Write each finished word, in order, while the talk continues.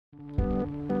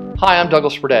Hi, I'm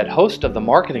Douglas Burdett, host of the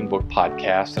Marketing Book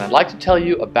Podcast, and I'd like to tell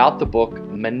you about the book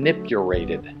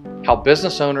Manipurated: How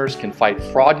Business Owners Can Fight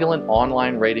Fraudulent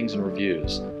Online Ratings and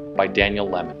Reviews by Daniel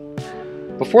Lemin.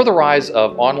 Before the rise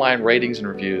of online ratings and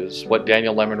reviews, what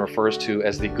Daniel Lemin refers to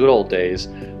as the good old days,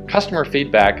 customer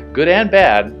feedback, good and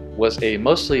bad, was a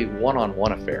mostly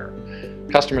one-on-one affair.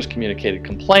 Customers communicated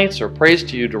complaints or praise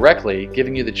to you directly,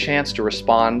 giving you the chance to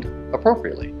respond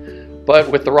appropriately.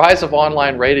 But with the rise of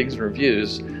online ratings and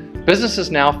reviews, businesses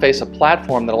now face a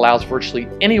platform that allows virtually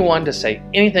anyone to say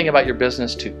anything about your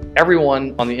business to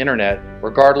everyone on the internet,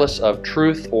 regardless of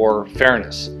truth or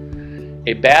fairness.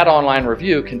 A bad online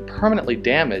review can permanently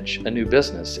damage a new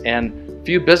business, and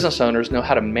few business owners know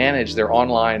how to manage their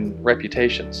online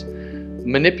reputations.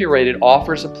 Manipurated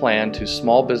offers a plan to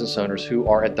small business owners who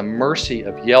are at the mercy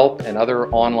of Yelp and other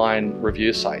online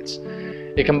review sites.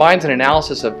 It combines an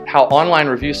analysis of how online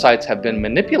review sites have been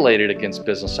manipulated against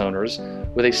business owners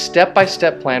with a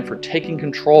step-by-step plan for taking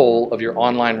control of your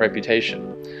online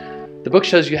reputation. The book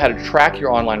shows you how to track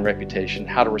your online reputation,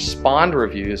 how to respond to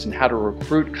reviews, and how to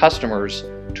recruit customers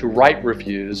to write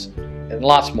reviews, and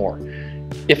lots more.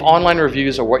 If online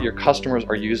reviews are what your customers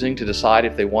are using to decide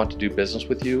if they want to do business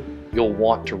with you, you'll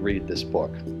want to read this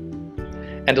book.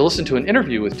 And to listen to an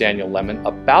interview with Daniel Lemin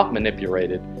about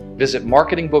Manipurated, visit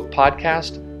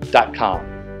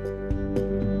marketingbookpodcast.com.